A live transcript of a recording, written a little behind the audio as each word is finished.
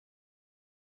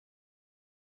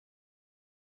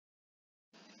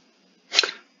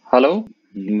Hello,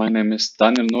 my name is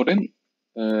Daniel Nordin.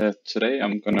 Today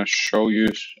I'm going to show you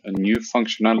a new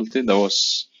functionality that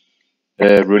was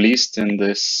released in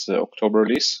this October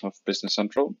release of Business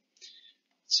Central.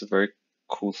 It's a very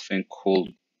cool thing called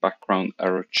background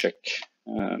error check.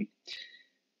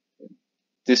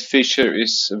 This feature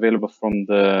is available from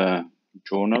the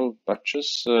journal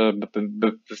batches, but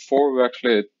before we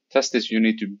actually test this, you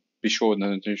need to be sure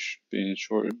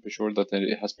that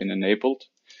it has been enabled.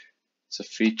 It's a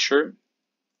feature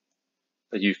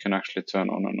that you can actually turn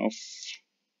on and off.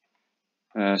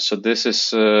 So this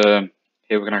is, here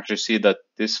we can actually see that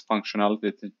this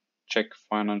functionality to check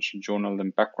financial journal in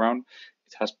background,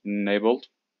 it has been enabled.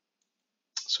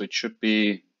 So it should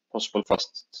be possible for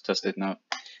us to test it now.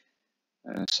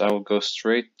 So I will go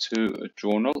straight to a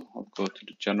journal. I'll go to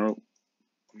the general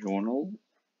journal.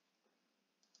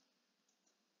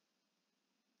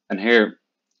 And here,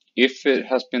 if it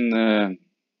has been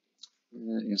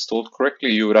installed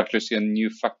correctly, you would actually see a new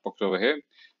fact box over here.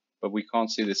 But we can't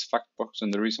see this fact box,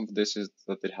 and the reason for this is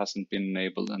that it hasn't been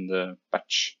enabled in the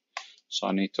batch. So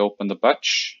I need to open the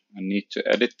batch, I need to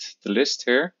edit the list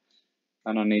here,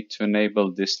 and I need to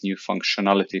enable this new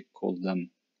functionality called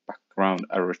background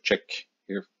error check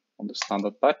here on the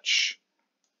standard batch.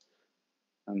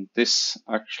 And this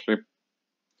actually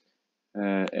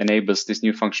enables this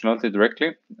new functionality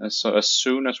directly. So as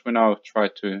soon as we now try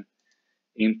to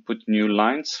input new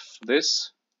lines for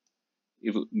this,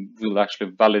 it will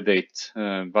actually validate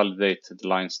the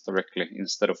lines directly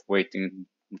instead of waiting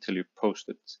until you post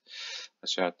it,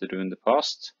 as you had to do in the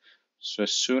past. So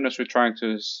as soon as we're trying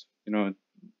to,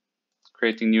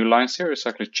 creating new lines here, it's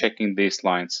actually checking these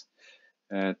lines,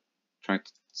 trying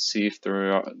to see if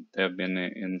they have been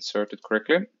inserted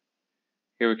correctly.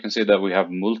 Here we can see that we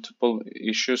have multiple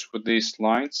issues with these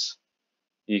lines.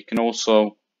 You can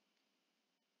also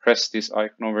press this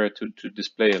icon over here to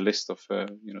display a list of,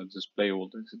 display all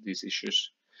these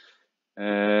issues.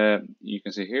 You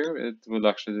can see here, it will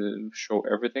actually show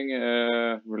everything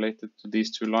related to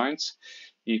these two lines.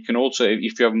 You can also,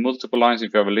 if you have multiple lines,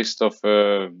 if you have a list of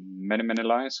many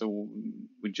lines, so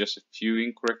with just a few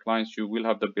incorrect lines, you will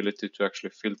have the ability to actually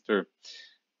filter.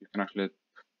 You can actually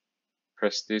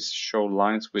press this show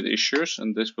lines with issues,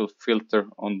 and this will filter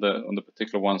on the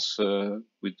particular ones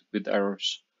with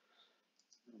errors.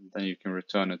 Then you can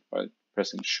return it by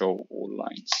pressing show all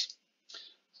lines.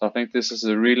 So I think this is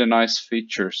a really nice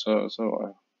feature. So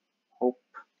I hope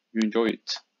you enjoy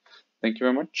it. Thank you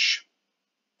very much.